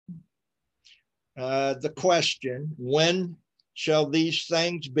the question, when shall these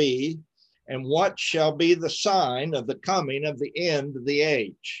things be? And what shall be the sign of the coming of the end of the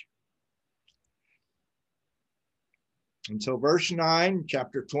age? And so verse 9,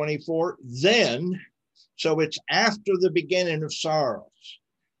 chapter 24, then, so it's after the beginning of sorrows,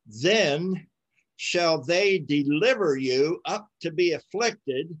 then shall they deliver you up to be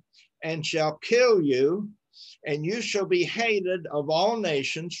afflicted, and shall kill you, and you shall be hated of all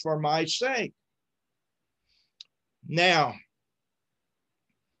nations for my sake. Now,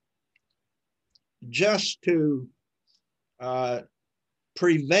 just to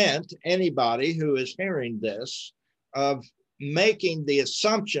prevent anybody who is hearing this of making the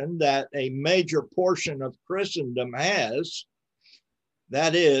assumption that a major portion of Christendom has,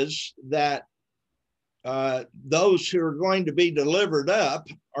 that is, that those who are going to be delivered up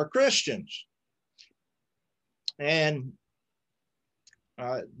are Christians. And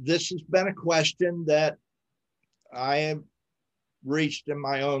this has been a question that I have reached in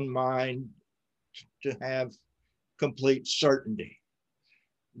my own mind to have complete certainty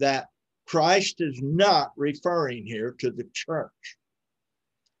that Christ is not referring here to the church.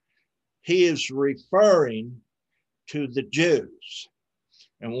 He is referring to the Jews.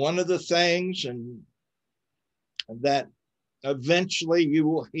 And one of the things that eventually you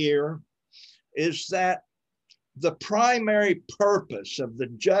will hear is that the primary purpose of the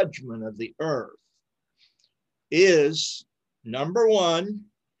judgment of the earth is, number one,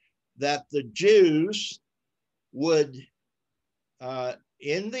 that the Jews would,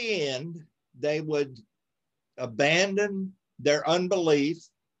 in the end, they would abandon their unbelief,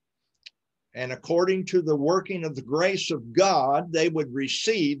 and according to the working of the grace of God, they would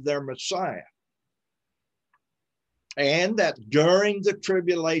receive their Messiah. And that during the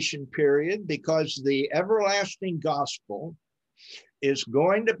tribulation period, because the everlasting gospel is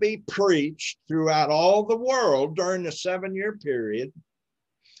going to be preached throughout all the world during the 7-year period,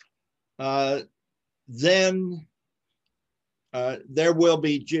 then there will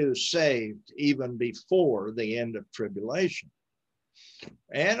be Jews saved even before the end of tribulation.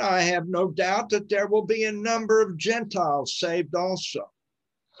 And I have no doubt that there will be a number of Gentiles saved also.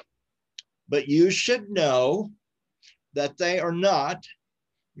 But you should know that they are not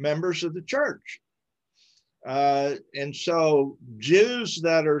members of the church. And so Jews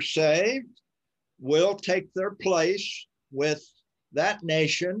that are saved will take their place with that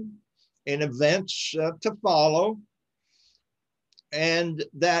nation in events to follow, and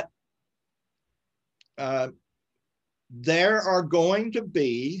that there are going to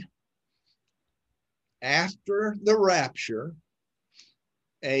be, after the rapture,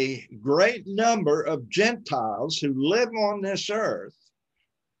 a great number of Gentiles who live on this earth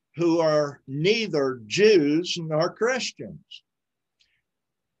who are neither Jews nor Christians,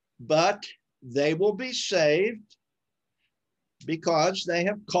 but they will be saved because they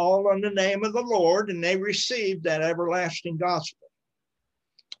have called on the name of the Lord and they received that everlasting gospel.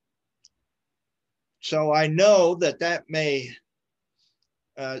 So I know that that may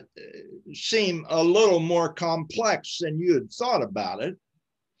seem a little more complex than you had thought about it.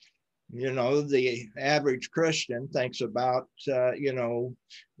 You know, the average Christian thinks about,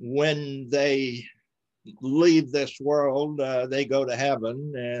 when they leave this world, they go to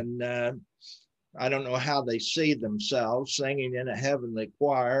heaven. And I don't know how they see themselves singing in a heavenly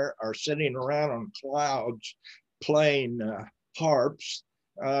choir or sitting around on clouds playing harps.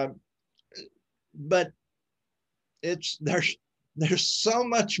 But there's so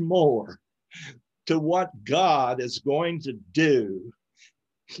much more to what God is going to do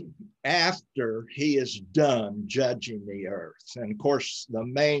after he is done judging the earth. And of course, the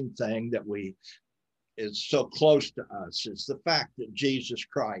main thing that is so close to us is the fact that Jesus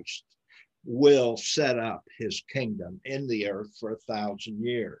Christ will set up his kingdom in the earth for 1,000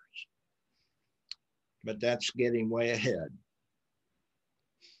 years. But that's getting way ahead.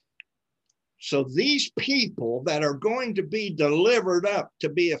 So these people that are going to be delivered up to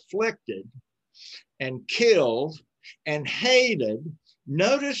be afflicted and killed and hated,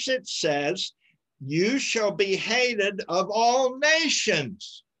 notice it says, you shall be hated of all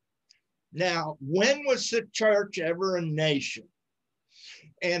nations. Now, when was the church ever a nation?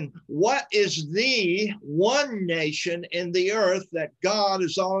 And what is the one nation in the earth that God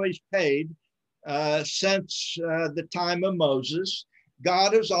has always paid since the time of Moses?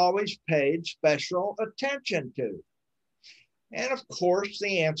 God has always paid special attention to. And of course,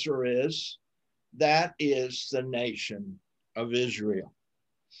 the answer is, that is the nation of Israel.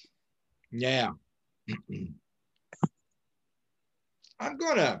 Now, I'm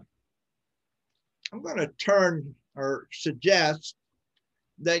going to turn or suggest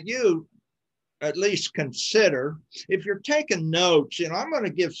that you at least consider. If you're taking notes, I'm going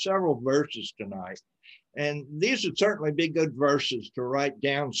to give several verses tonight, and these would certainly be good verses to write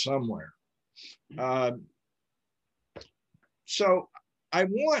down somewhere. So I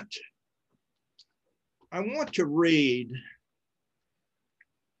want to read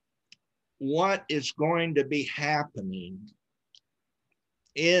what is going to be happening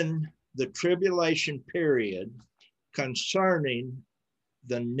in the tribulation period concerning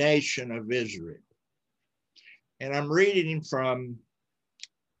the nation of Israel. And I'm reading from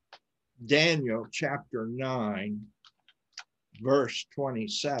Daniel chapter 9, verse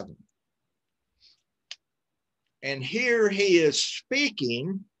 27. And here he is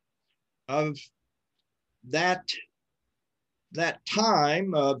speaking of that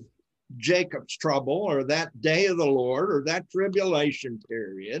time of Jacob's trouble, or that day of the Lord, or that tribulation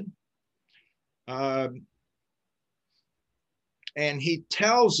period. And he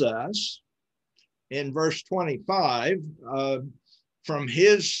tells us in verse 25, from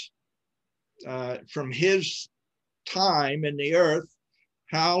his time in the earth,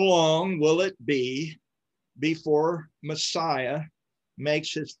 how long will it be before Messiah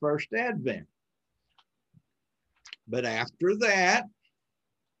makes his first advent? But after that,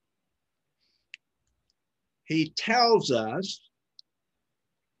 he tells us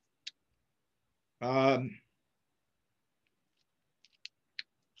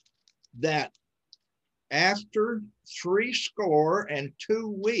that after 62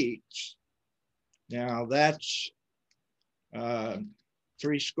 weeks, now that's 60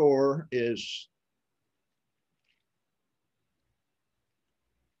 is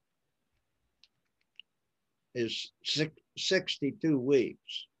 62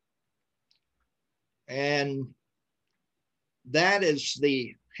 weeks. And that is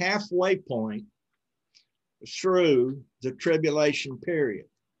the halfway point through the tribulation period.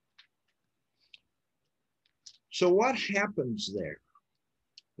 So what happens there?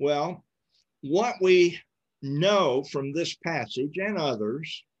 Well, what we know from this passage and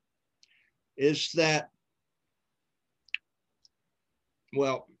others is that,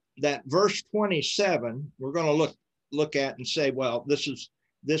 that verse 27, we're going to look at and say, well, this is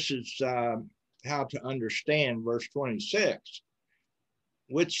how to understand verse 26,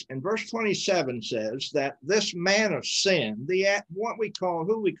 which in verse 27 says that this man of sin, who we call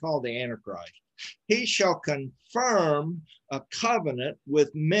the Antichrist, he shall confirm a covenant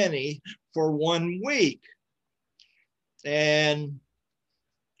with many for 1 week. And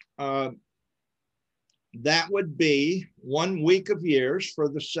that would be 1 week of years for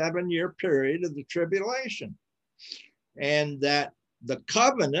the 7-year period of the tribulation. And that the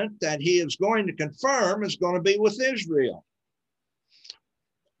covenant that he is going to confirm is going to be with Israel.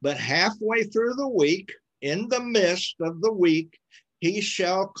 But halfway through the week, in the midst of the week, he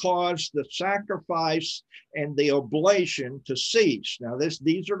shall cause the sacrifice and the oblation to cease. Now,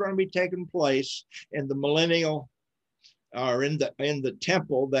 these are going to be taking place in the millennial, or in the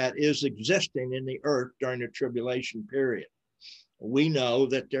temple that is existing in the earth during the tribulation period. We know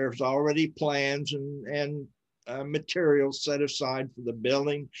that there's already plans and materials set aside for the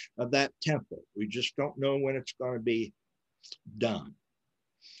building of that temple. We just don't know when it's going to be done.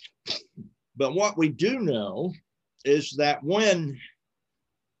 But what we do know is that when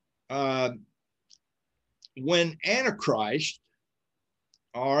Antichrist,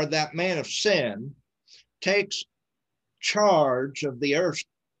 or that man of sin, takes charge of the earth's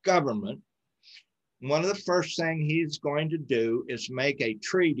government, one of the first things he's going to do is make a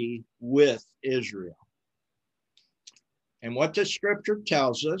treaty with Israel. And what the scripture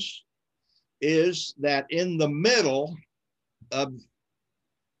tells us is that in the middle of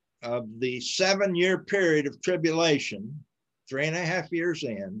the 7-year period of tribulation, 3.5 years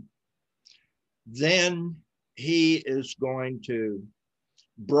in, then he is going to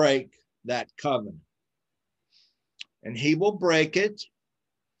break that covenant. And he will break it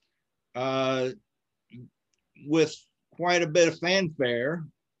with quite a bit of fanfare,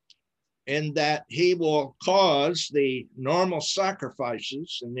 in that he will cause the normal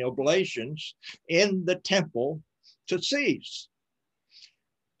sacrifices and the oblations in the temple to cease.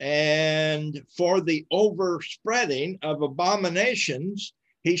 And for the overspreading of abominations,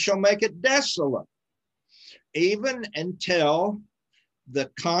 he shall make it desolate, even until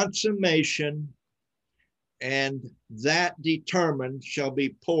the consummation, and that determined shall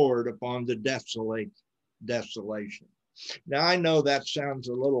be poured upon the desolation. Now, I know that sounds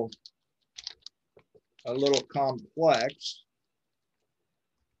a little complex.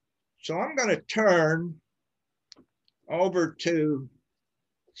 So I'm going to turn over to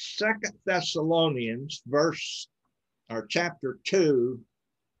 2 Thessalonians chapter 2,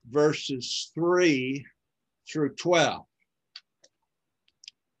 verses 3 through 12.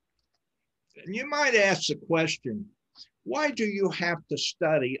 And you might ask the question, why do you have to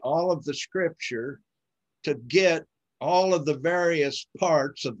study all of the scripture to get all of the various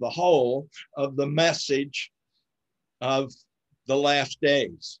parts of the whole of the message of the last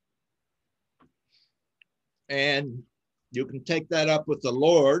days? And you can take that up with the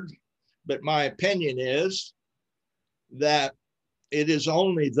Lord, but my opinion is that it is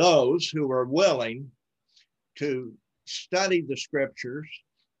only those who are willing to study the scriptures,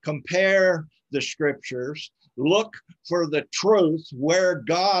 compare the scriptures, look for the truth where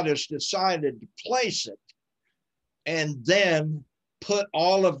God has decided to place it, and then put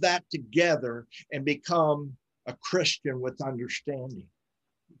all of that together and become a Christian with understanding.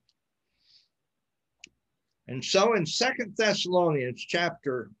 And so in 2 Thessalonians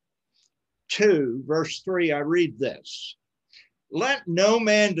chapter 2, verse 3, I read this: let no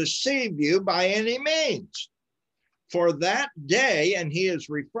man deceive you by any means, for that day, and he is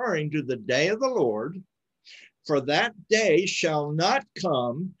referring to the day of the Lord, for that day shall not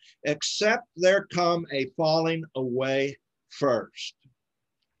come except there come a falling away first,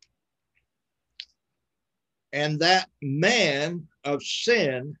 and that man of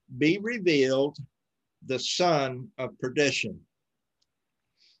sin be revealed, the son of perdition.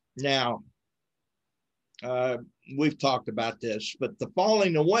 Now, we've talked about this, but the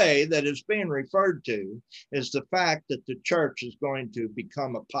falling away that is being referred to is the fact that the church is going to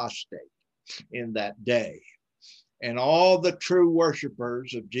become apostate in that day. And all the true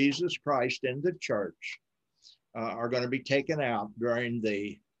worshipers of Jesus Christ in the church are going to be taken out during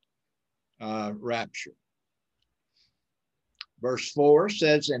the rapture. Verse 4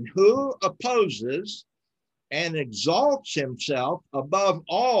 says, and who opposes and exalts himself above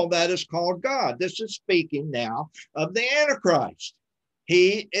all that is called God. This is speaking now of the Antichrist.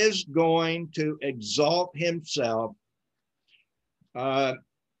 He is going to exalt himself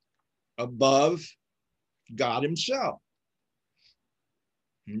above God himself,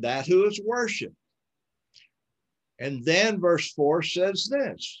 and that who is worshiped. And then verse 4 says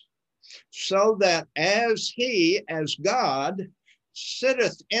this: so that as he, as God,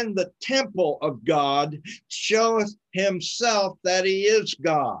 sitteth in the temple of God, showeth himself that he is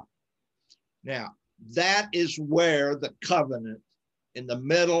God. Now, that is where the covenant in the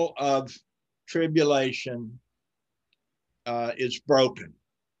middle of tribulation is broken.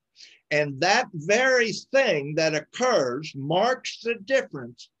 And that very thing that occurs marks the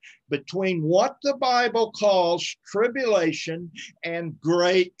difference between what the Bible calls tribulation and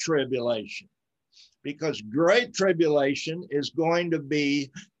great tribulation. Because great tribulation is going to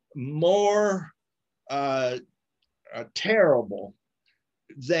be more terrible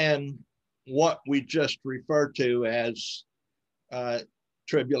than what we just refer to as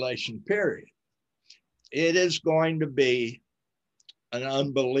tribulation period. It is going to be an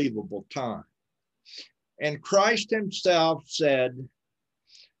unbelievable time. And Christ himself said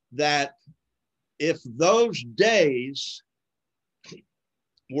that if those days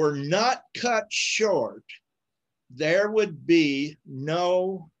were not cut short, there would be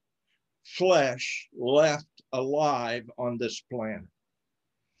no flesh left alive on this planet.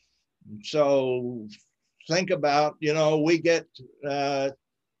 So think about, we get,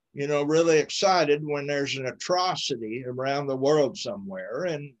 really excited when there's an atrocity around the world somewhere.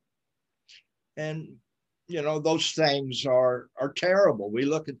 And those things are terrible. We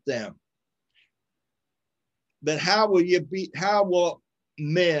look at them. But how will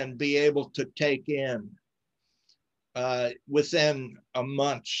men be able to take in within a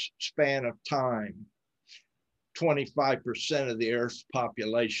month's span of time 25% of the earth's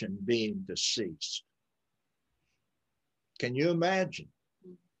population being deceased? Can you imagine?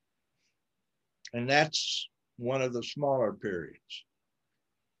 And that's one of the smaller periods.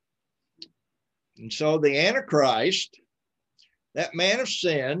 And so the Antichrist, that man of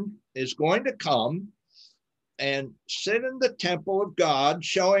sin, is going to come and sit in the temple of God,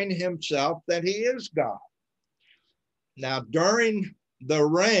 showing himself that he is God. Now, during the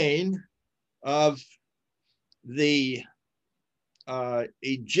reign of the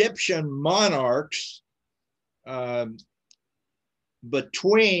Egyptian monarchs,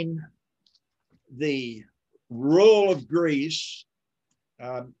 between the rule of Greece,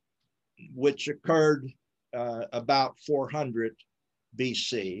 which occurred about 400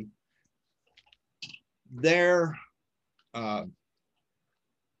 BC, there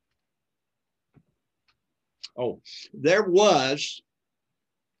was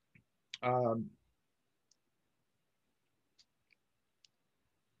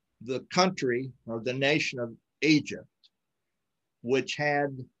the country or the nation of Egypt, which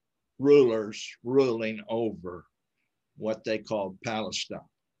had rulers ruling over what they called Palestine.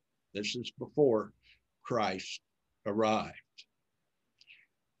 This is before Christ arrived.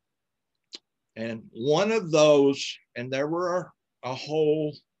 And one of those, and there were a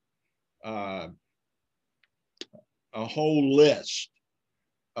whole list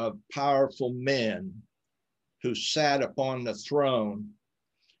of powerful men who sat upon the throne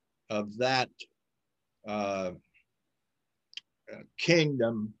of that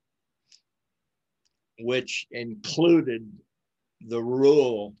kingdom, which included the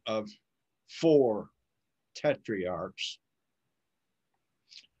rule of 4 tetrarchs.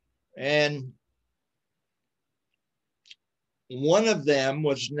 And one of them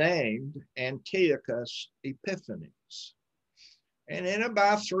was named Antiochus Epiphanes. And in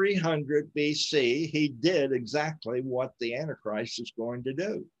about 300 BC, he did exactly what the Antichrist is going to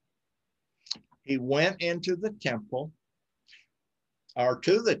do. He went into the temple, or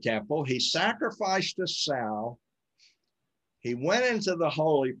to the temple. He sacrificed a sow. He went into the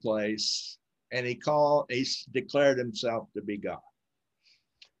holy place, and he declared himself to be God.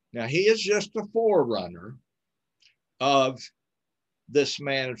 Now, he is just a forerunner of this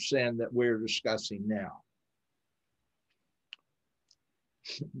man of sin that we're discussing now.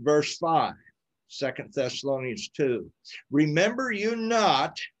 Verse 5, 2 Thessalonians 2. Remember you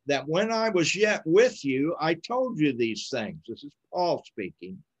not that when I was yet with you, I told you these things. This is Paul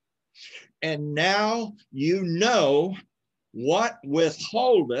speaking. And now you know what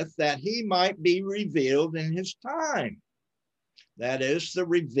withholdeth, that he might be revealed in his time. That is the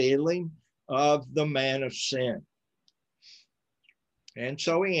revealing of the man of sin. And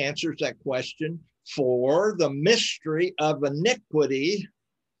so he answers that question. For the mystery of iniquity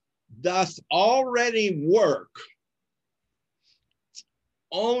doth already work.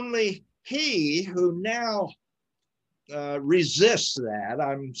 Only he who now resists that,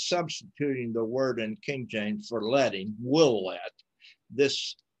 I'm substituting the word in King James for letting, will let.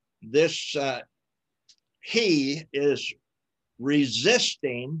 He is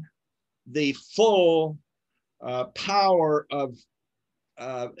resisting the full power of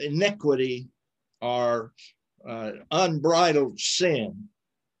iniquity or unbridled sin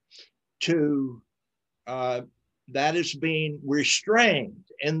that is being restrained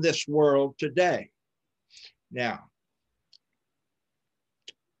in this world today. Now,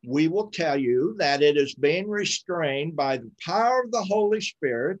 we will tell you that it is being restrained by the power of the Holy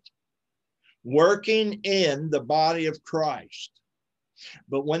Spirit working in the body of Christ.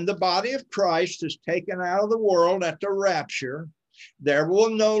 But when the body of Christ is taken out of the world at the rapture, there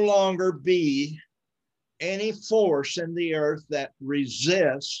will no longer be any force in the earth that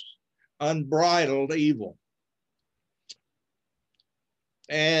resists unbridled evil.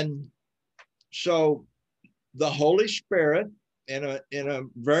 And so the Holy Spirit, in a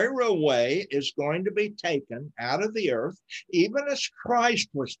very real way, is going to be taken out of the earth, even as Christ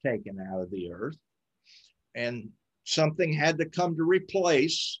was taken out of the earth. And something had to come to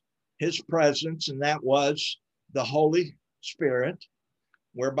replace his presence, and that was the Holy Spirit,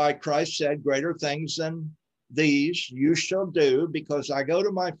 whereby Christ said, greater things than these you shall do, because I go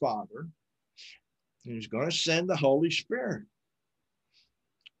to my Father. And he's going to send the Holy Spirit.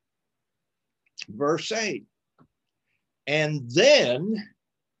 Verse 8. And then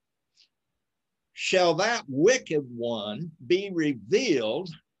shall that wicked one be revealed,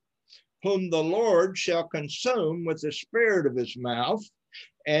 whom the Lord shall consume with the spirit of his mouth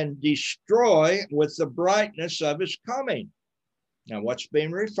and destroy with the brightness of his coming. Now, what's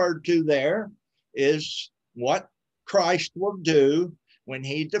being referred to there is what Christ will do when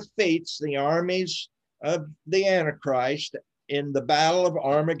he defeats the armies of the Antichrist in the battle of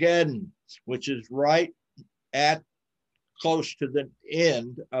Armageddon, which is right at close to the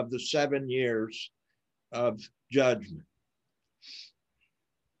end of the 7 years of judgment.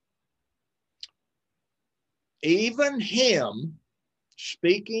 Even him,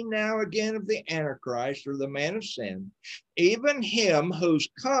 speaking now again of the Antichrist or the man of sin, even him whose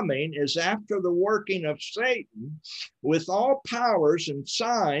coming is after the working of Satan, with all powers and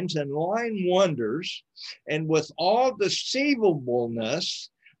signs and lying wonders, and with all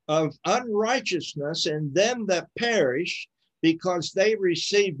deceivableness of unrighteousness in them that perish, because they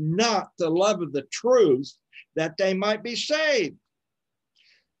receive not the love of the truth, that they might be saved.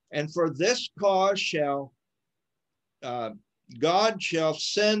 And for this cause shall God shall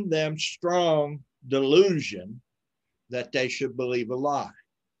send them strong delusion, that they should believe a lie.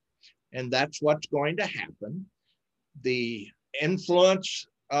 And that's what's going to happen. The influence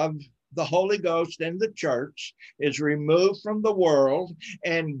of the Holy Ghost in the church is removed from the world,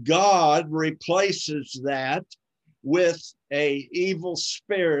 and God replaces that with an evil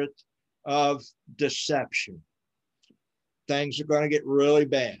spirit of deception. Things are going to get really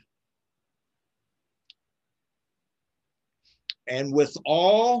bad. And with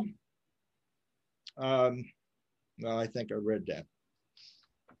all, well, I think I read that.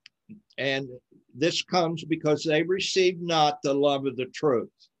 And this comes because they received not the love of the truth,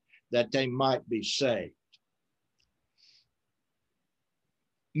 that they might be saved.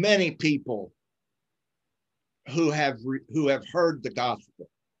 Many people who have heard the gospel,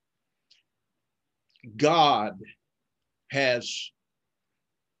 God has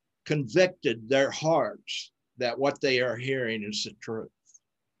convicted their hearts that what they are hearing is the truth.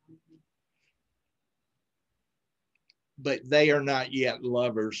 But they are not yet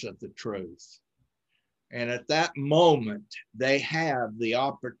lovers of the truth. And at that moment, they have the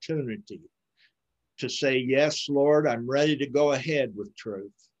opportunity to say, yes, Lord, I'm ready to go ahead with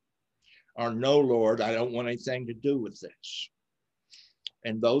truth. Or no, Lord, I don't want anything to do with this.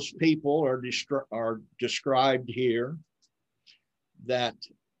 And those people are described here, that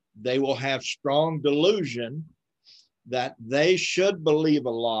they will have strong delusion that they should believe a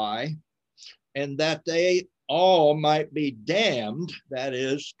lie, and that they all might be damned, that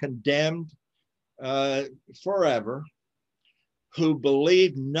is, condemned forever, who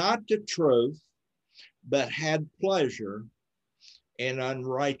believed not the truth, but had pleasure in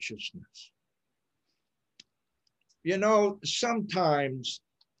unrighteousness. You know, sometimes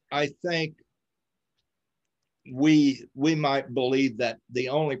I think we might believe that the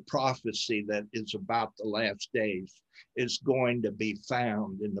only prophecy that is about the last days is going to be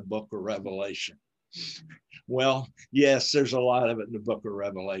found in the book of Revelation. Well, yes, there's a lot of it in the book of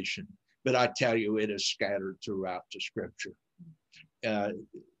Revelation, but I tell you, it is scattered throughout the scripture.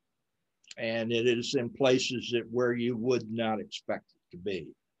 And it is in places where you would not expect it to be.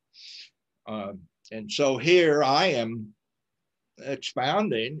 And so here I am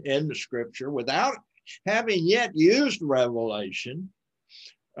expounding in the scripture without having yet used Revelation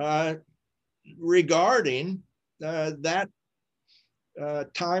regarding that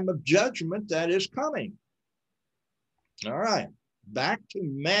time of judgment that is coming. All right, back to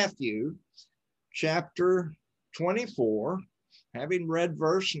Matthew chapter 24, having read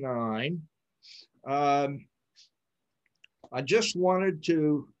verse 9. I just wanted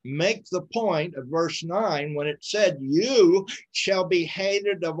to make the point of verse 9 when it said, you shall be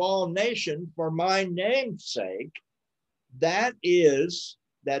hated of all nations for my name's sake. That is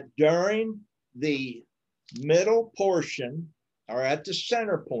that during the middle portion, or at the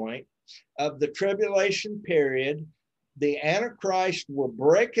center point of the tribulation period, the Antichrist will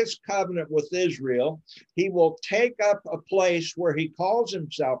break his covenant with Israel. He will take up a place where he calls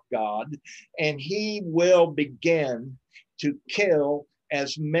himself God, and he will begin to kill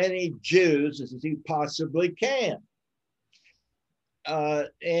as many Jews as he possibly can.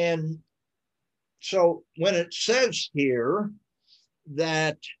 And so when it says here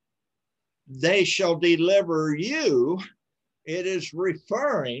that they shall deliver you, it is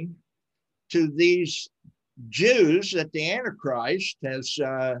referring to these Jews that the Antichrist has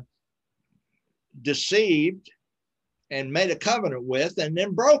deceived and made a covenant with and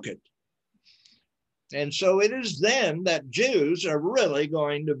then broke it. And so it is then that Jews are really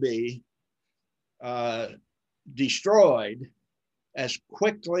going to be destroyed as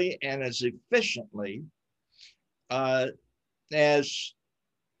quickly and as efficiently as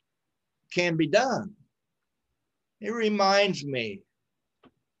can be done. It reminds me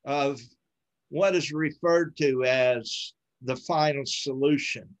of what is referred to as the final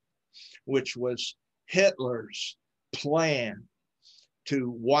solution, which was Hitler's plan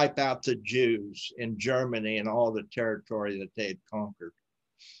to wipe out the Jews in Germany and all the territory that they had conquered.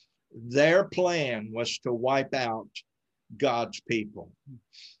 Their plan was to wipe out God's people.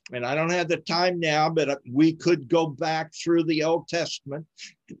 And I don't have the time now, but we could go back through the Old Testament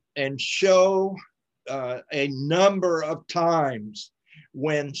and show a number of times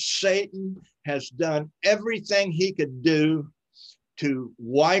when Satan has done everything he could do to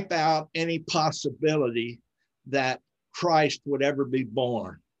wipe out any possibility that Christ would ever be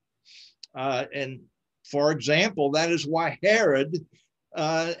born. And for example, that is why Herod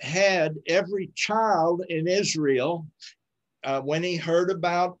had every child in Israel when he heard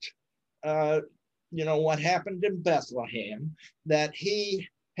about what happened in Bethlehem, that he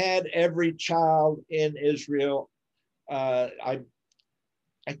had every child in Israel.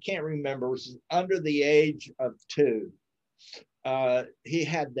 I can't remember, it was under the age of 2. He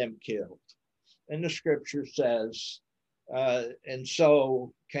had them killed. And the scripture says, and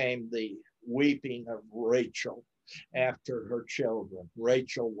so came the weeping of Rachel after her children.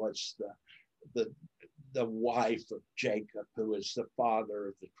 Rachel was the wife of Jacob, who is the father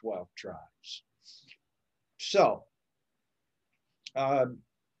of the 12 tribes. So,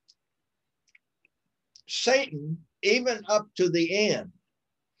 Satan, even up to the end,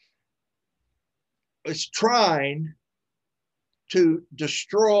 is trying to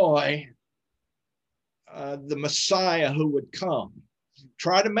destroy the Messiah who would come.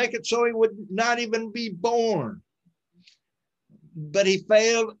 Try to make it so he would not even be born. But he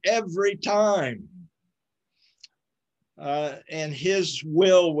failed every time. And his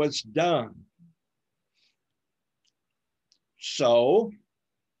will was done. So,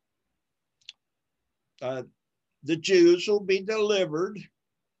 the Jews will be delivered.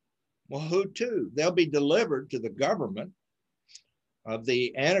 Well, who to? They'll be delivered to the government of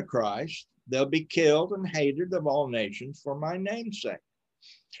the Antichrist. They'll be killed and hated of all nations for my name's sake.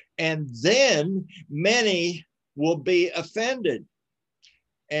 And then many will be offended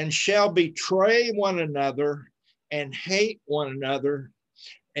and shall betray one another and hate one another.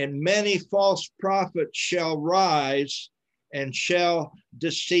 And many false prophets shall rise and shall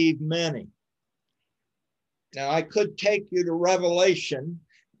deceive many. Now, I could take you to Revelation,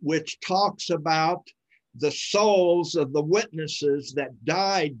 which talks about the souls of the witnesses that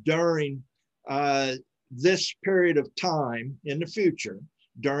died during this period of time in the future,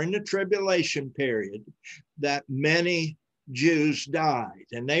 during the tribulation period, that many Jews died.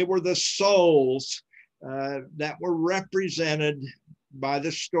 And they were the souls that were represented by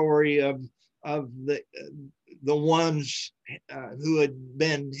the story of the ones who had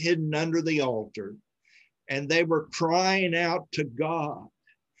been hidden under the altar. And they were crying out to God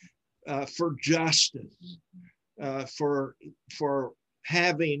for justice, for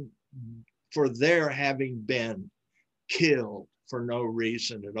their having been killed for no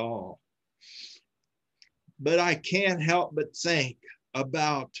reason at all. But I can't help but think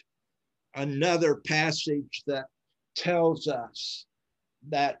about another passage that tells us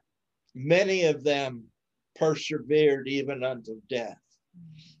that many of them persevered even unto death.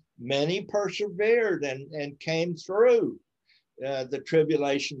 Many persevered and came through the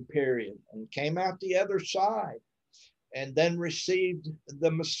tribulation period and came out the other side and then received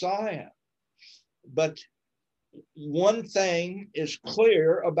the Messiah. But one thing is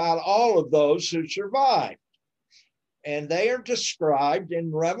clear about all of those who survived, and they are described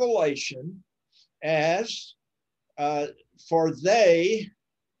in Revelation as for they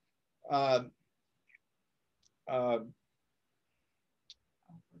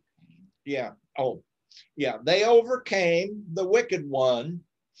they overcame the wicked one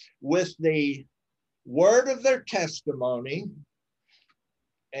with the word of their testimony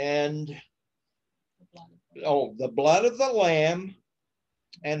and the blood of the Lamb,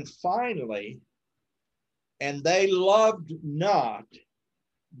 and finally, and they loved not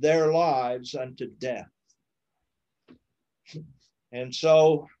their lives unto death. And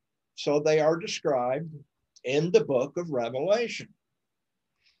so they are described in the book of Revelation.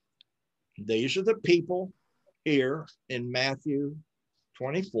 These are the people here in Matthew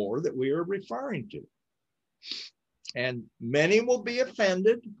 24 that we are referring to. And many will be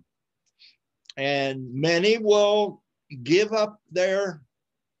offended, and many will give up their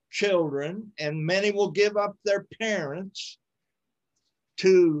children, and many will give up their parents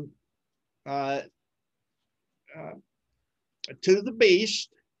to the beast,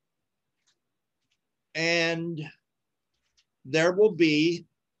 and there will be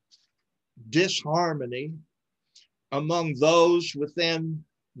disharmony among those within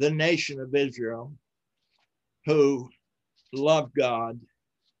the nation of Israel who love God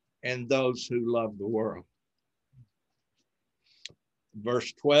and those who love the world.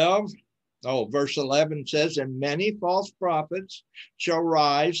 Verse 11 says, and many false prophets shall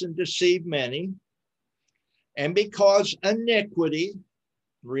rise and deceive many, and because iniquity,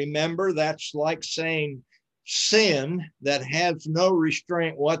 remember that's like saying sin that has no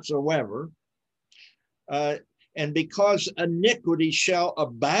restraint whatsoever, and because iniquity shall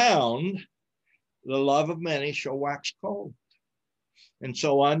abound, the love of many shall wax cold. And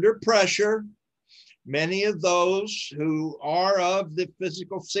so under pressure, many of those who are of the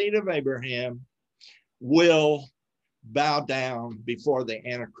physical seed of Abraham will bow down before the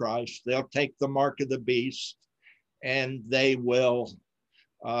Antichrist. They'll take the mark of the beast and they will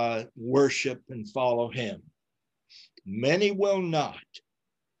worship and follow him. Many will not.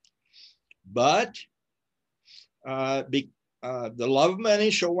 But the love of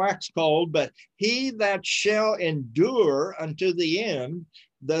many shall wax cold, but he that shall endure unto the end,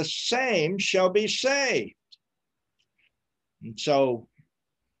 the same shall be saved. And so,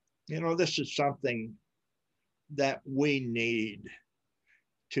 this is something that we need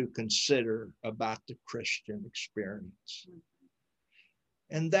to consider about the Christian experience.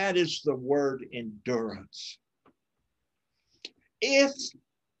 And that is the word endurance. If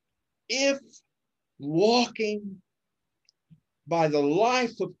walking by the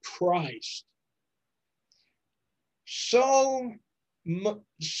life of Christ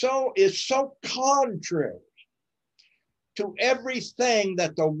is so contrary to everything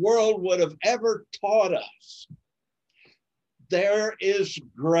that the world would have ever taught us, there is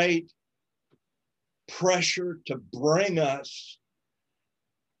great pressure to bring us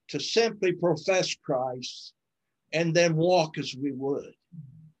to simply profess Christ and then walk as we would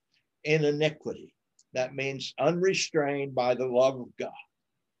in iniquity. That means unrestrained by the love of God.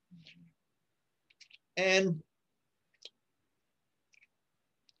 And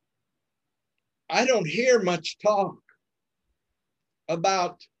I don't hear much talk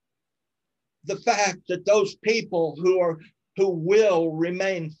about the fact that those people who will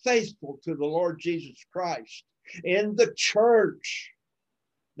remain faithful to the Lord Jesus Christ in the church,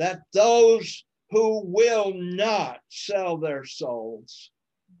 that those who will not sell their souls,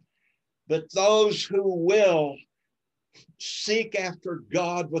 but those who will seek after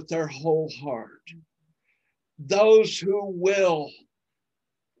God with their whole heart, those who will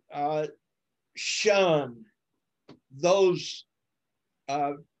shun those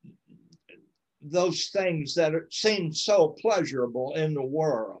things that seem so pleasurable in the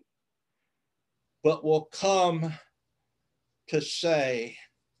world, but will come to say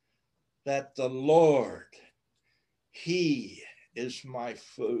that the Lord, He is my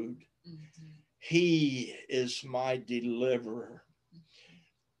food. Mm-hmm. He is my deliverer.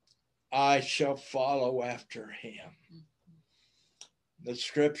 I shall follow after Him. Mm-hmm. The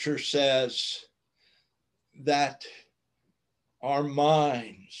scripture says that our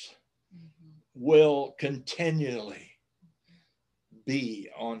minds will continually be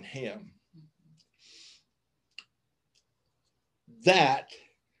on Him. That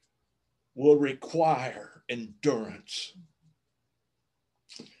will require endurance.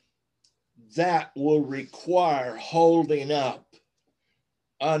 That will require holding up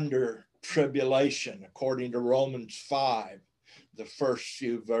under tribulation, according to Romans 5, the first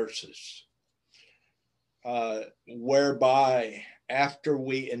few verses, whereby after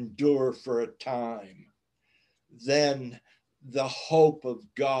we endure for a time, then the hope of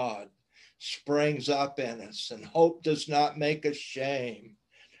God springs up in us, and hope does not make us ashamed.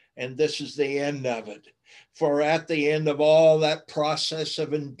 And this is the end of it. For at the end of all that process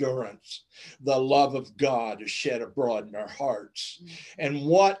of endurance, the love of God is shed abroad in our hearts. And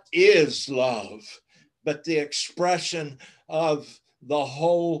what is love but the expression of the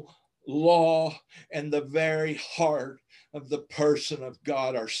whole law and the very heart of the person of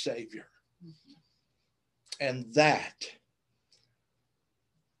God, our Savior? And that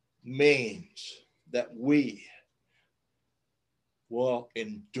means that we will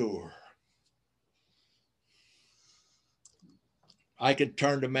endure. I could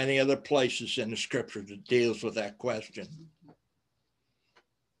turn to many other places in the scripture that deals with that question.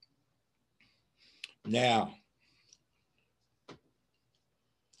 Now,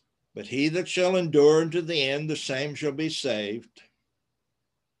 but he that shall endure unto the end, the same shall be saved.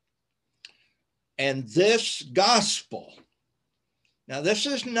 And this gospel, now this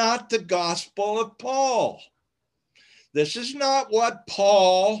is not the gospel of Paul. This is not what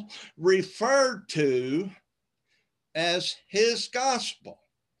Paul referred to as his gospel.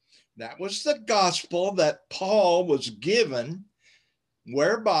 That was the gospel that Paul was given,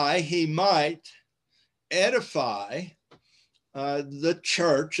 whereby he might edify the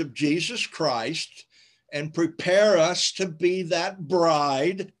church of Jesus Christ and prepare us to be that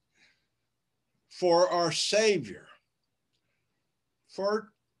bride for our Savior.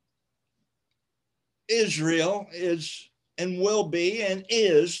 For Israel is and will be and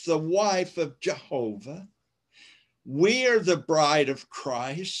is the wife of Jehovah. We are the bride of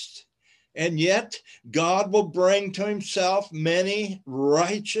Christ, and yet God will bring to Himself many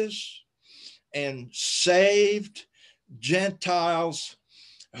righteous and saved Gentiles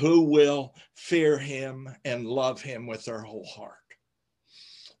who will fear Him and love Him with their whole heart.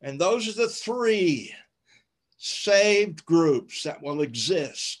 And those are the three saved groups that will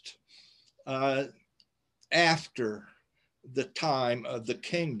exist after the time of the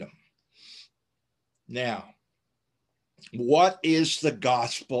kingdom. Now, what is the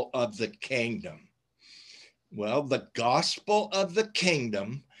gospel of the kingdom? Well, the gospel of the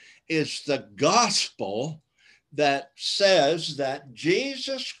kingdom is the gospel that says that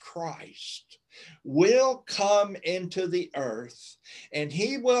Jesus Christ will come into the earth and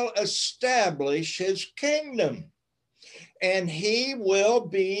He will establish His kingdom. and he will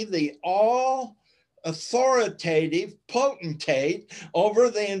be the all authoritative potentate over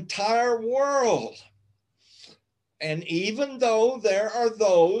the entire world. And even though there are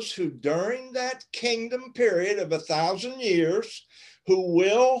those who during that kingdom period of 1,000 years who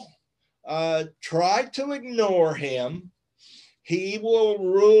will try to ignore him, he will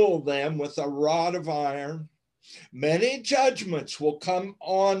rule them with a rod of iron. Many judgments will come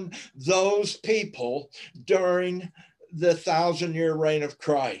on those people during the 1,000-year reign of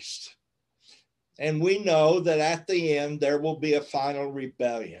Christ. And we know that at the end, there will be a final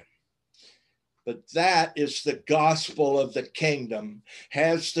rebellion. But that is the gospel of the kingdom,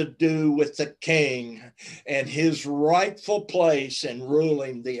 has to do with the king and his rightful place in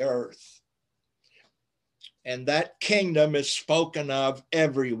ruling the earth. And that kingdom is spoken of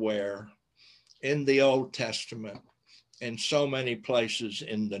everywhere in the Old Testament, in so many places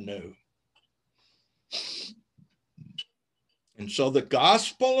in the New. And so the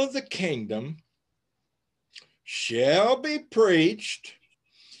gospel of the kingdom shall be preached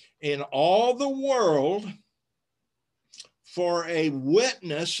in all the world for a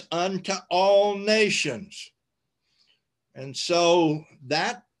witness unto all nations. And so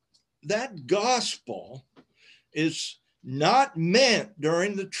that gospel is not meant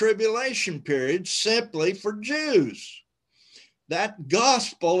during the tribulation period simply for Jews. That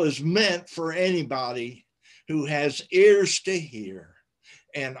gospel is meant for anybody who has ears to hear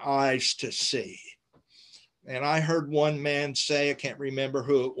and eyes to see. And I heard one man say, I can't remember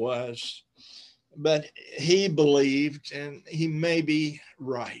who it was, but he believed, and he may be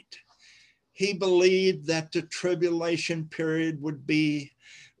right, he believed that the tribulation period would be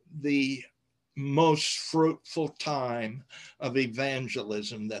the most fruitful time of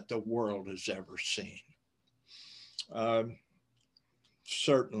evangelism that the world has ever seen.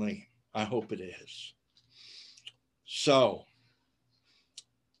 Certainly, I hope it is. So,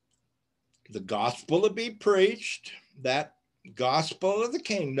 the gospel to be preached, that gospel of the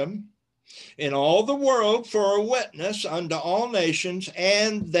kingdom, in all the world for a witness unto all nations,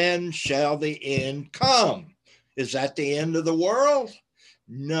 and then shall the end come. Is that the end of the world?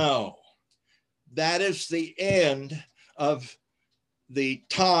 No. That is the end of the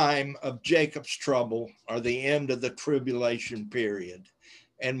time of Jacob's trouble, or the end of the tribulation period,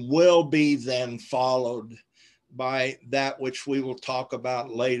 and will be then followed by that which we will talk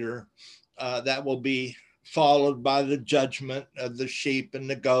about later. That will be followed by the judgment of the sheep and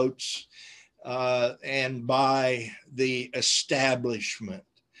the goats, and by the establishment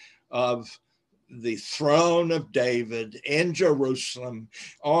of the throne of David in Jerusalem,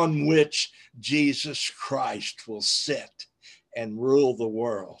 on which Jesus Christ will sit and rule the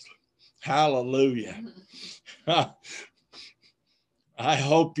world. Hallelujah. I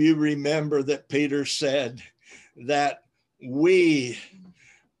hope you remember that Peter said that we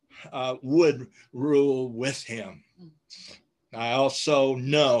would rule with him. I also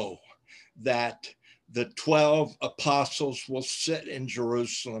know that the 12 apostles will sit in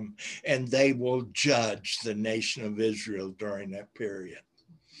Jerusalem and they will judge the nation of Israel during that period.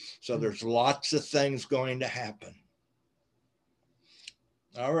 So there's lots of things going to happen.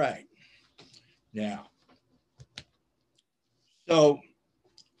 All right. Now, so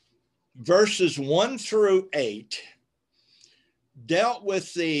verses 1 through 8 dealt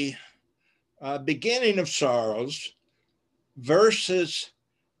with the beginning of sorrows. Verses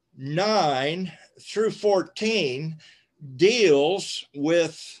 9 through 14 deals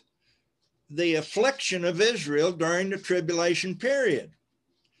with the affliction of Israel during the tribulation period.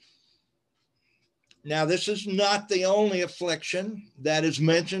 Now, this is not the only affliction that is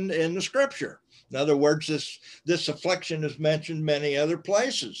mentioned in the scripture. In other words, this affliction is mentioned many other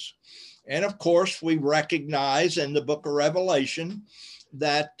places. And of course, we recognize in the book of Revelation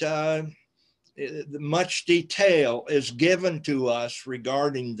that much detail is given to us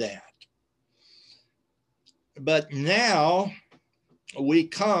regarding that. But now we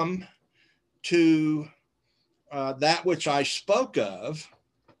come to that which I spoke of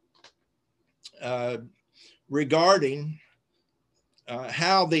regarding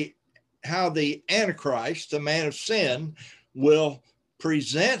how the Antichrist, the man of sin, will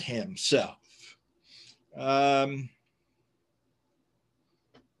present himself. And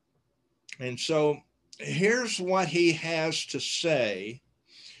so here's what he has to say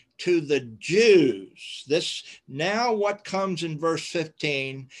to the Jews. This now what comes in verse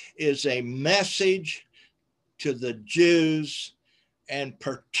 15 is a message to the Jews, and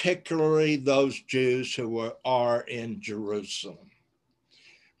particularly those Jews who are in Jerusalem.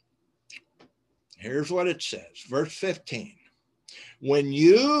 Here's what it says, verse 15. When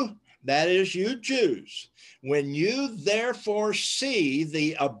you that is you Jews, when you therefore see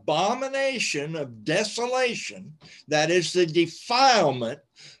the abomination of desolation, that is the defilement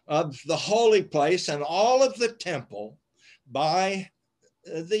of the holy place and all of the temple by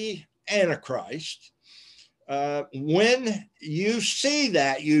the Antichrist, when you see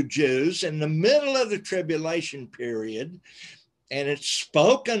that, you Jews, in the middle of the tribulation period, and it's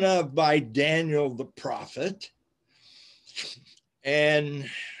spoken of by Daniel the prophet, and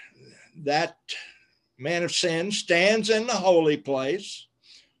that man of sin stands in the holy place,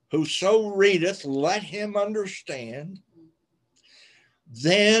 whoso readeth, let him understand.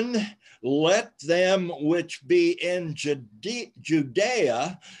 Then let them which be in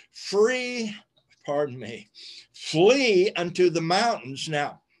Judea flee unto the mountains.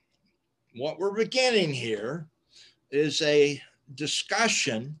 Now, what we're beginning here is a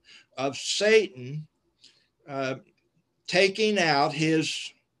discussion of Satan taking out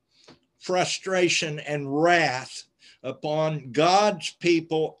his frustration and wrath upon God's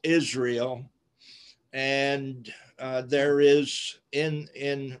people, Israel. And there is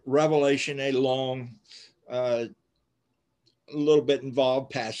in Revelation a long, a little bit involved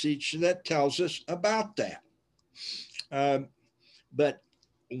passage that tells us about that. But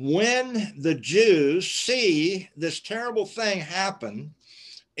when the Jews see this terrible thing happen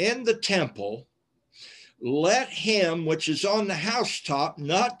in the temple, let him which is on the housetop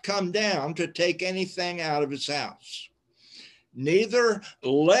not come down to take anything out of his house. Neither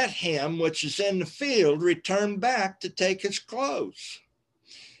let him which is in the field return back to take his clothes.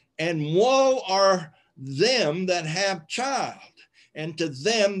 And woe are them that have child, and to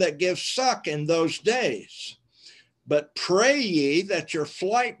them that give suck in those days. But pray ye that your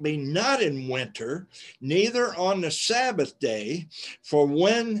flight be not in winter, neither on the Sabbath day, for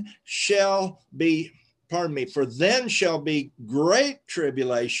then shall be great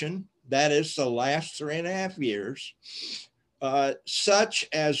tribulation, that is the last 3.5 years, such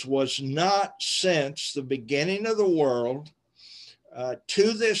as was not since the beginning of the world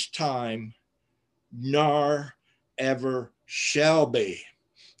to this time, nor ever shall be.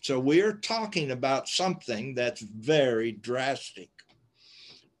 So we are talking about something that's very drastic.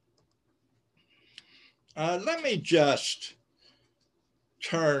 Let me just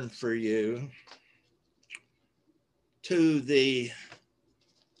turn for you to the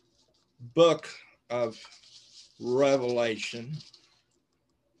book of Revelation.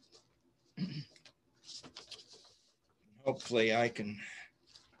 Hopefully I can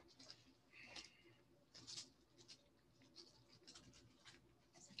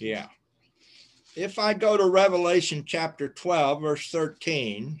if I go to Revelation chapter 12 verse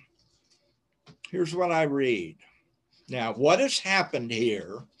 13, here's what I read. Now, what has happened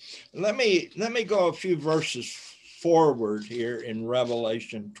here? Let me go a few verses forward here in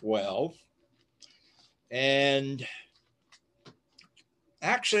Revelation 12. And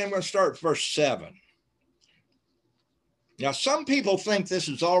actually, I'm going to start verse 7. Now, some people think this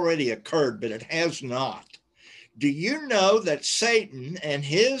has already occurred, but it has not. Do you know that Satan and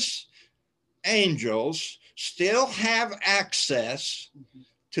his angels still have access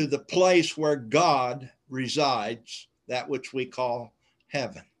to the place where God resides, that which we call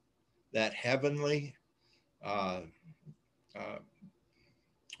heaven, that heavenly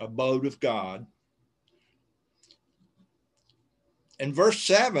abode of God? And verse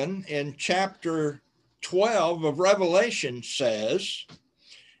 7 in chapter 12 of Revelation says,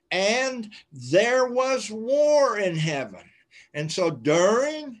 and there was war in heaven. And so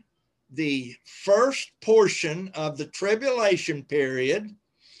during the first portion of the tribulation period,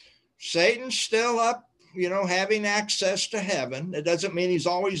 Satan's still up, having access to heaven. It doesn't mean he's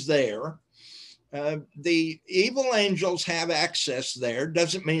always there. The evil angels have access there.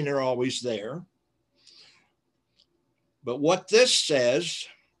 Doesn't mean they're always there. But what this says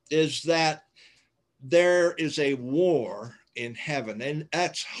is that there is a war in heaven, and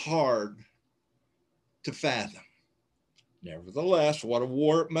that's hard to fathom. Nevertheless, what a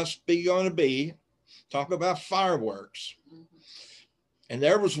war it must be going to be. Talk about fireworks. And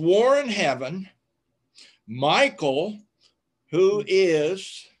there was war in heaven. Michael, who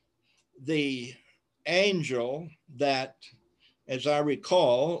is the angel that, as I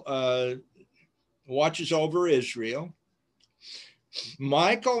recall, watches over Israel.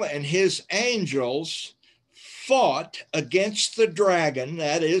 Michael and his angels fought against the dragon,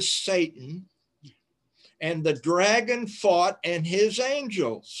 that is Satan, and the dragon fought and his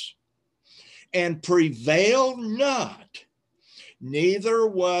angels, and prevailed not, neither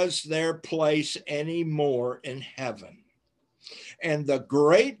was their place any more in heaven. And the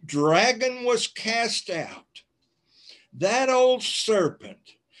great dragon was cast out, that old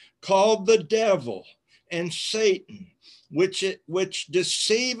serpent, called the devil and Satan, which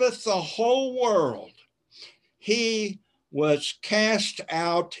deceiveth the whole world, he was cast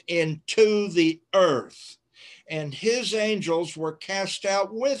out into the earth, and his angels were cast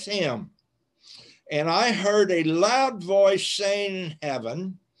out with him. And I heard a loud voice saying in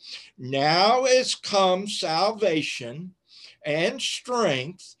heaven, now is come salvation and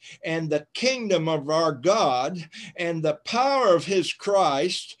strength and the kingdom of our God and the power of his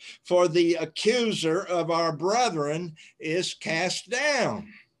Christ, for the accuser of our brethren is cast down.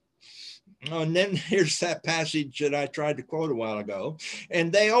 And then here's that passage that I tried to quote a while ago.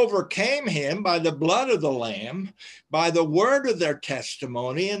 And they overcame him by the blood of the Lamb, by the word of their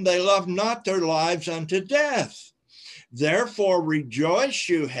testimony, and they loved not their lives unto death. Therefore rejoice,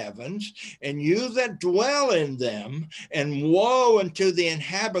 you heavens, and you that dwell in them, and woe unto the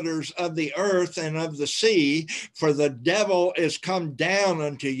inhabitants of the earth and of the sea, for the devil is come down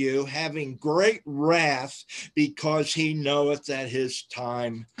unto you, having great wrath, because he knoweth that his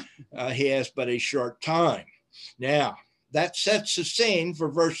time, he has but a short time. Now, that sets the scene for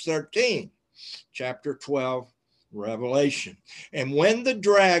verse 13, chapter 12. Revelation. And when the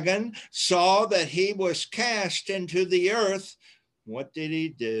dragon saw that he was cast into the earth, what did he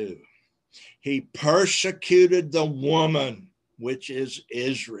do? He persecuted the woman, which is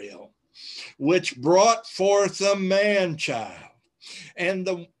Israel, which brought forth a man child. And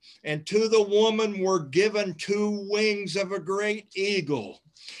to the woman were given 2 wings of a great eagle,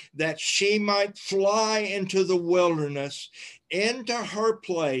 that she might fly into the wilderness, into her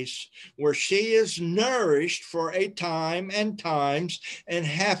place where she is nourished for a time and times and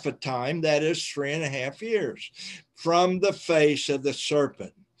half a time, that is 3.5 years, from the face of the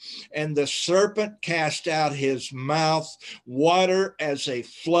serpent. And the serpent cast out his mouth water as a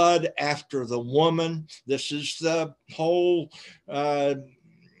flood after the woman. This is the whole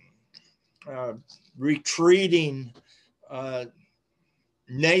retreating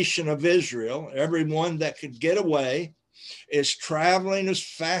nation of Israel. Everyone that could get away is traveling as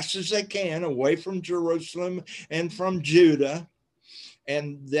fast as they can away from Jerusalem and from Judah.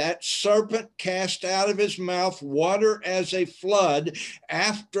 And that serpent cast out of his mouth water as a flood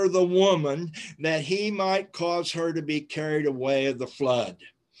after the woman, that he might cause her to be carried away of the flood.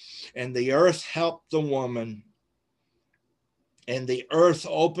 And the earth helped the woman, and the earth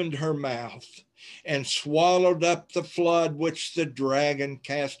opened her mouth and swallowed up the flood which the dragon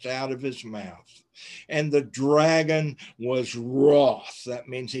cast out of his mouth. And the dragon was wroth, that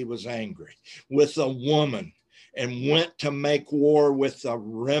means he was angry, with the woman, and went to make war with the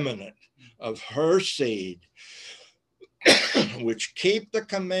remnant of her seed, which keep the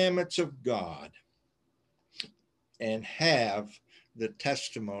commandments of God and have the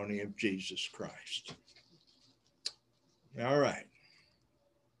testimony of Jesus Christ. All right.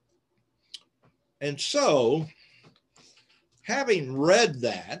 And so, having read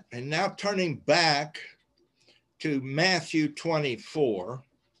that, and now turning back to Matthew 24,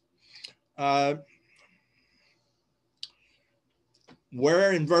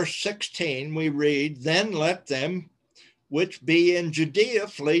 where in verse 16 we read, then let them which be in Judea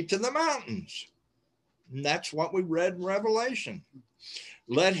flee to the mountains. And that's what we read in Revelation.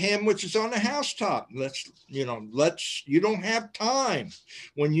 Let him which is on the housetop, you don't have time.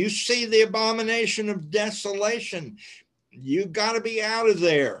 When you see the abomination of desolation, you got to be out of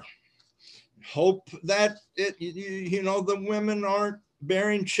there. Hope that the women aren't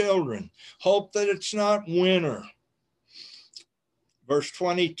bearing children. Hope that it's not winter. Verse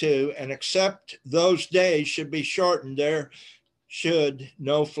 22, and except those days should be shortened, there should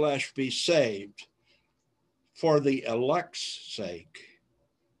no flesh be saved for the elect's sake.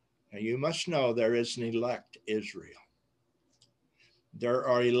 Now you must know there is an elect Israel. There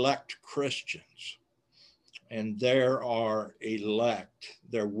are elect Christians, and there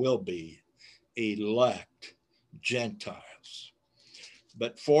will be elect Gentiles.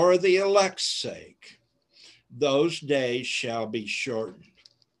 But for the elect's sake, those days shall be shortened.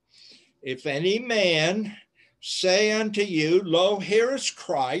 If any man say unto you, lo, here is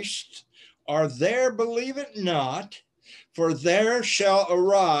Christ, or there believe it not, for there shall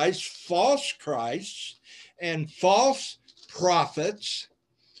arise false Christs and false prophets,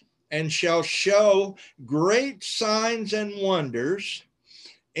 and shall show great signs and wonders,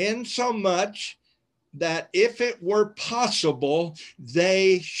 insomuch that if it were possible,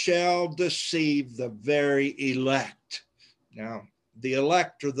 they shall deceive the very elect. Now, the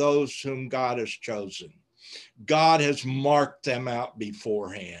elect are those whom God has chosen. God has marked them out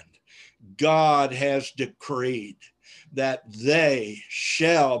beforehand. God has decreed that they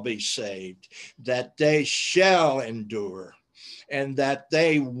shall be saved, that they shall endure. and that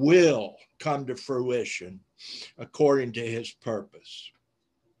they will come to fruition according to his purpose.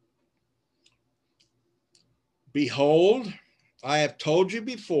 Behold, I have told you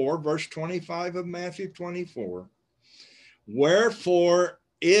before, verse 25 of Matthew 24, wherefore,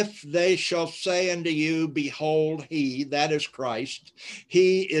 if they shall say unto you, behold, he, that is Christ,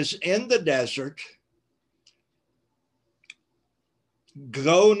 he is in the desert,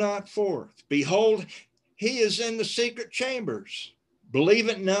 go not forth. Behold, he is in the secret chambers, believe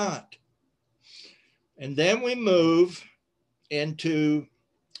it not. And then we move into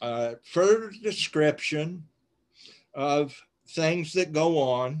further description of things that go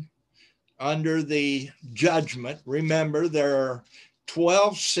on under the judgment. Remember, there are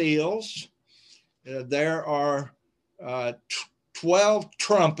 12 seals. There are 12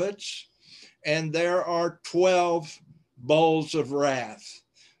 trumpets, and there are 12 bowls of wrath,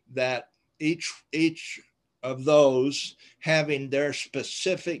 that each of those having their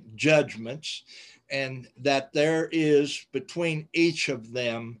specific judgments, and that there is between each of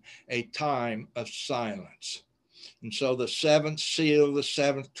them a time of silence. And so the seventh seal, the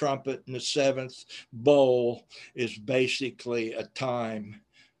seventh trumpet, and the seventh bowl is basically a time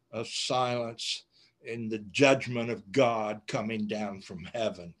of silence in the judgment of God coming down from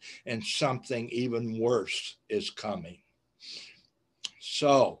heaven. And something even worse is coming.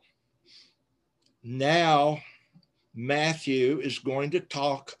 So now Matthew is going to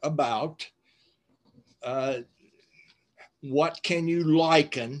talk about what can you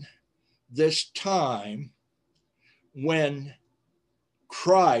liken this time when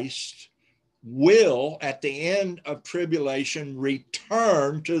Christ will, at the end of tribulation,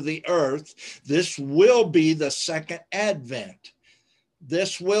 return to the earth. This will be the second advent.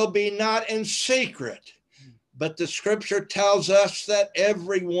 This will be not in secret, but the scripture tells us that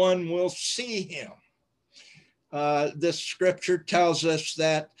everyone will see him. The scripture tells us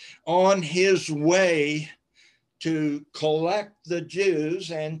that on his way to collect the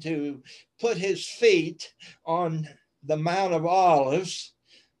Jews and to put his feet on the Mount of Olives,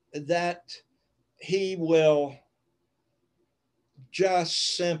 that he will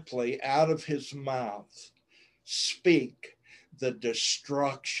just simply out of his mouth speak the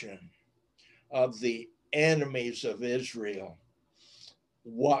destruction of the enemies of Israel,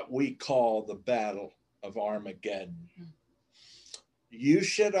 what we call the Battle of Armageddon. You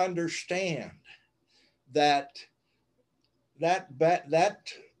should understand that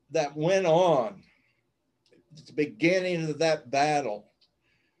went on at the beginning of that battle,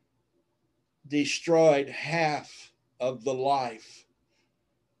 destroyed half of the life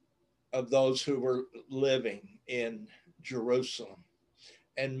of those who were living in Jerusalem,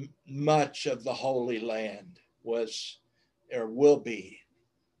 and much of the Holy Land was or will be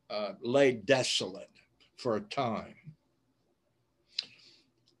laid desolate for a time.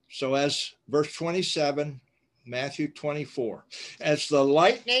 So as verse 27, Matthew 24, as the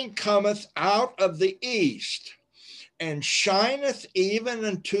lightning cometh out of the east and shineth even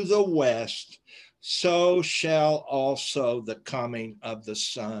unto the west, so shall also the coming of the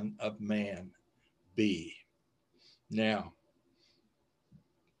Son of Man be. Now,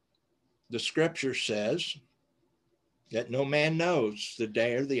 the scripture says that no man knows the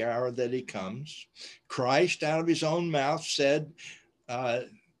day or the hour that he comes. Christ out of his own mouth said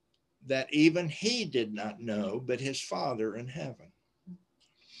that even he did not know, but his Father in heaven.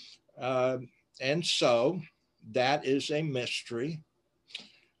 And so that is a mystery.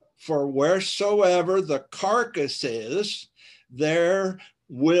 For wheresoever the carcass is, there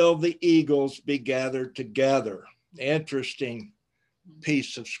will the eagles be gathered together. Interesting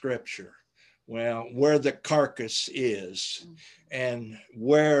piece of scripture. Well, where the carcass is and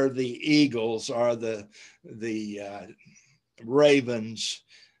where the eagles are, the ravens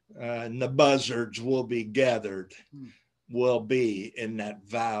and the buzzards will be gathered, will be in that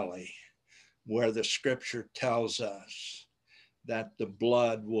valley where the scripture tells us that the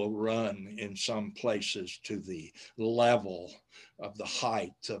blood will run in some places to the level of the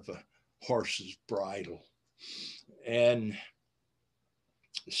height of a horse's bridle. And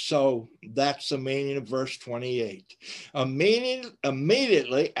so that's the meaning of verse 28.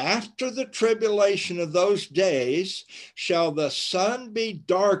 Immediately after the tribulation of those days shall the sun be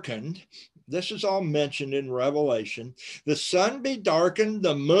darkened. This is all mentioned in Revelation. The sun be darkened,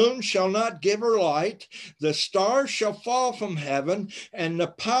 the moon shall not give her light, the stars shall fall from heaven, and the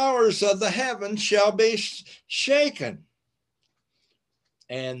powers of the heavens shall be shaken.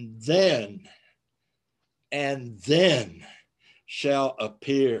 And then shall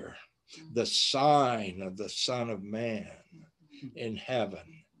appear the sign of the Son of Man in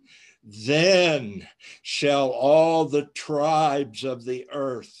heaven. Then shall all the tribes of the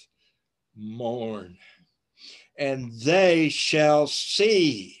earth mourn, and they shall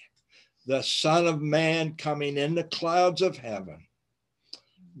see the Son of Man coming in the clouds of heaven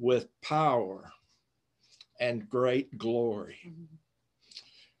with power and great glory.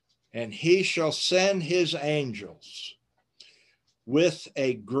 And he shall send his angels with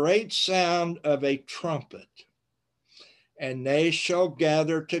a great sound of a trumpet, and they shall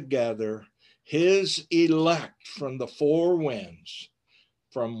gather together his elect from the four winds,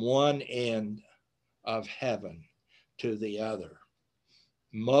 from one end of heaven to the other.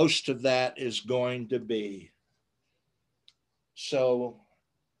 Most of that is going to be so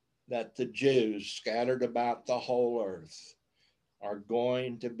that the Jews scattered about the whole earth are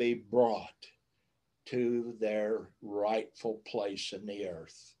going to be brought to their rightful place in the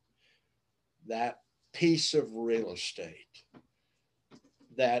earth. That piece of real estate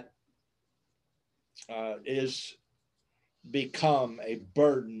that is become a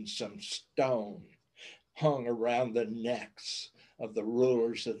burdensome stone hung around the necks of the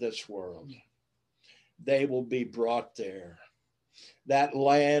rulers of this world. They will be brought there. That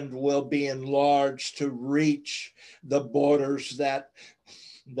land will be enlarged to reach the borders that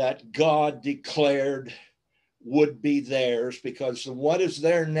God declared would be theirs, because what is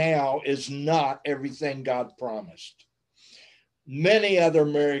there now is not everything God promised. Many other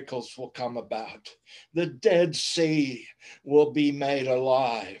miracles will come about. The Dead Sea will be made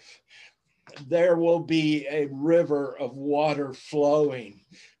alive. There will be a river of water flowing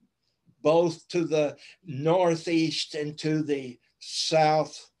both to the northeast and to the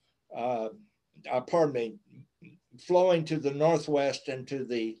south, flowing to the northwest and to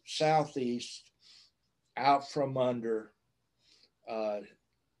the southeast, out from under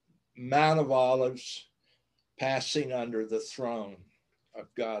Mount of Olives, passing under the throne of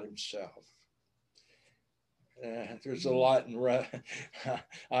God himself. There's a lot in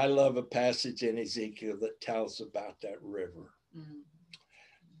I love a passage in Ezekiel that tells about that river. Mm-hmm.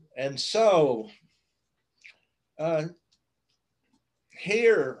 And so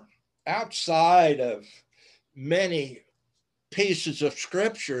here, outside of many pieces of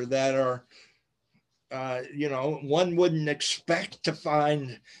scripture that are, one wouldn't expect to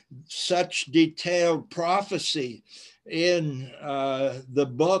find such detailed prophecy in the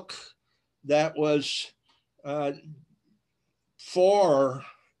book that was for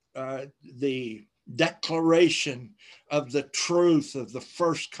the declaration of the truth of the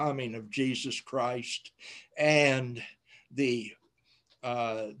first coming of Jesus Christ and the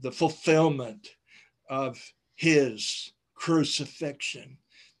fulfillment of his crucifixion,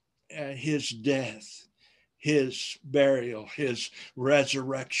 his death, his burial, his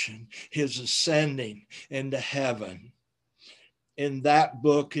resurrection, his ascending into heaven. In that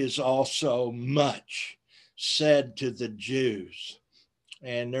book is also much said to the Jews,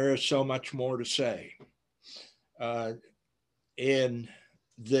 and there is so much more to say in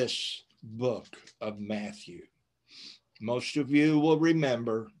this book of Matthew. Most of you will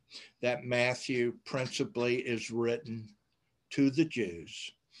remember that Matthew principally is written to the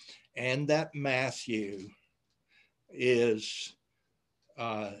Jews, and that Matthew has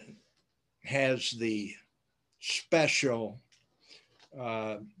the special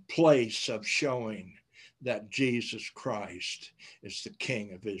place of showing that Jesus Christ is the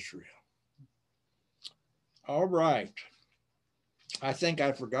King of Israel. All right. I think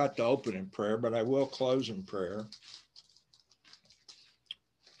I forgot to open in prayer, but I will close in prayer.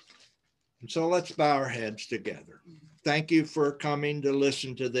 And so let's bow our heads together. Thank you for coming to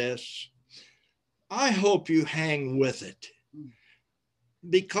listen to this. I hope you hang with it,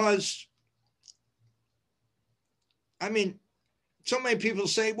 because, so many people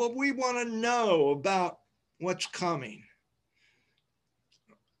say, well, we want to know about what's coming.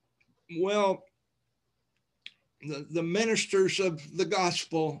 Well, the ministers of the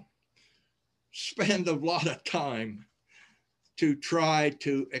gospel spend a lot of time to try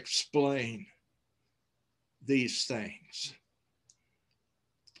to explain these things.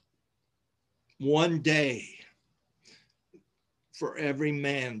 One day, for every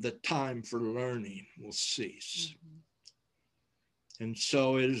man, the time for learning will cease. Mm-hmm. And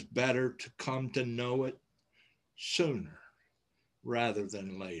so it is better to come to know it sooner rather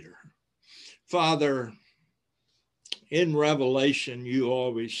than later. Father, in Revelation, you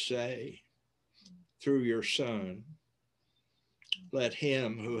always say, through your Son, let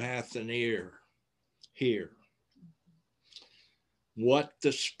him who hath an ear hear what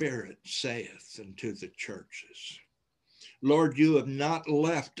the Spirit saith unto the churches. Lord, you have not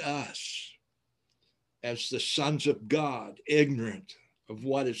left us as the sons of God ignorant of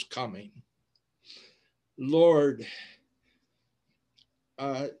what is coming. Lord,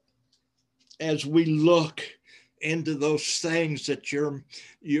 as we look into those things that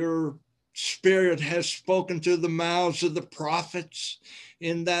your Spirit has spoken through the mouths of the prophets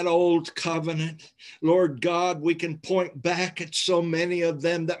in that old covenant, Lord God, we can point back at so many of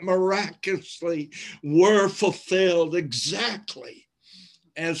them that miraculously were fulfilled exactly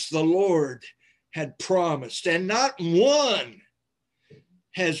as the Lord had promised, and not one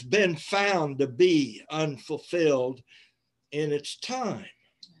has been found to be unfulfilled in its time.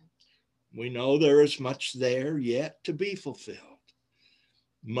 We know there is much there yet to be fulfilled,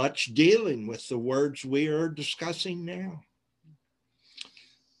 much dealing with the words we are discussing now.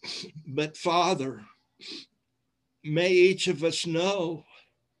 But Father, may each of us know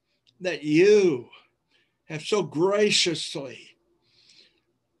that you have so graciously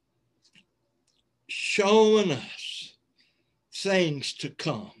shown us things to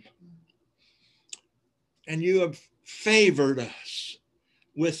come. And you have favored us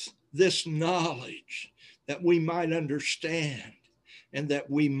with this knowledge that we might understand and that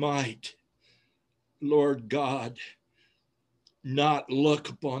we might, Lord God, not look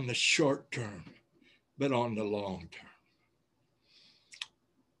upon the short term, but on the long term.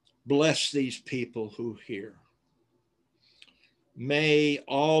 Bless these people who hear. May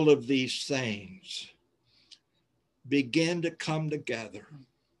all of these things begin to come together,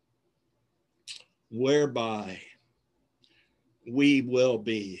 whereby we will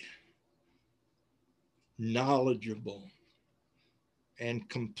be knowledgeable and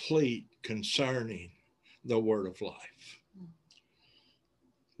complete concerning the word of life.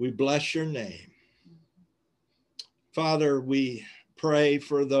 We bless your name. Father, we pray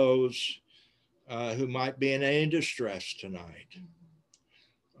for those who might be in any distress tonight.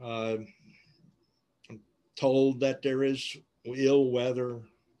 I'm told that there is ill weather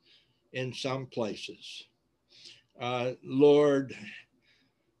in some places. Lord,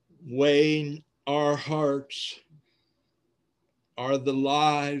 weigh our hearts are the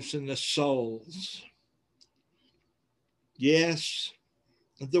lives and the souls. Yes,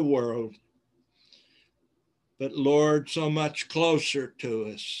 the world, but Lord, so much closer to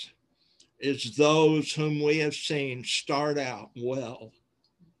us is those whom we have seen start out well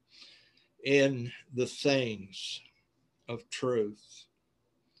in the things of truth,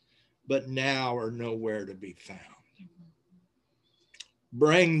 but now are nowhere to be found.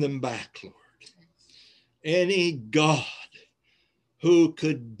 Bring them back, Lord. Any God who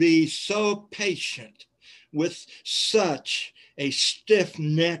could be so patient with such a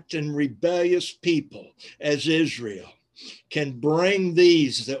stiff-necked and rebellious people as Israel can bring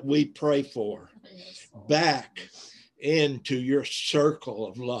these that we pray for back into your circle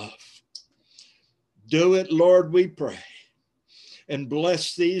of love. Do it, Lord, we pray, and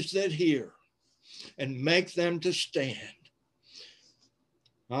bless these that hear and make them to stand.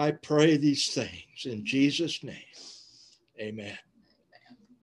 I pray these things in Jesus' name. Amen.